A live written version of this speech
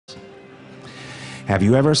Have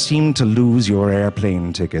you ever seemed to lose your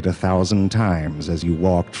airplane ticket 1,000 times as you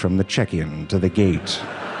walked from the check-in to the gate?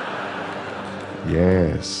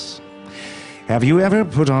 Yes. Have you ever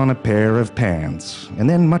put on a pair of pants and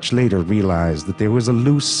then much later realized that there was a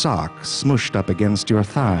loose sock smushed up against your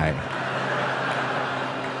thigh?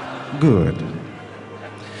 Good.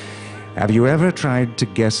 Have you ever tried to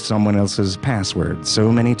guess someone else's password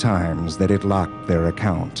so many times that it locked their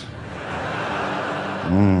account?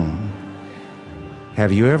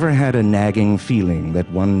 Have you ever had a nagging feeling that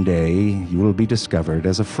one day you will be discovered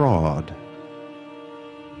as a fraud?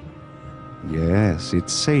 Yes,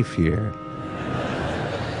 it's safe here.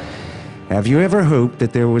 Have you ever hoped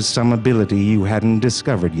that there was some ability you hadn't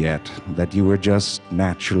discovered yet, that you were just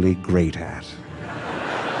naturally great at?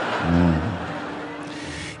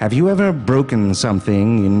 Have you ever broken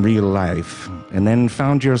something in real life and then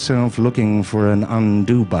found yourself looking for an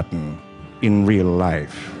undo button in real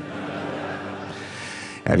life?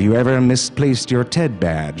 Have you ever misplaced your TED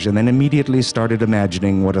badge and then immediately started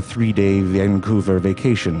imagining what a 3-day Vancouver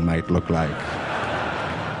vacation might look like?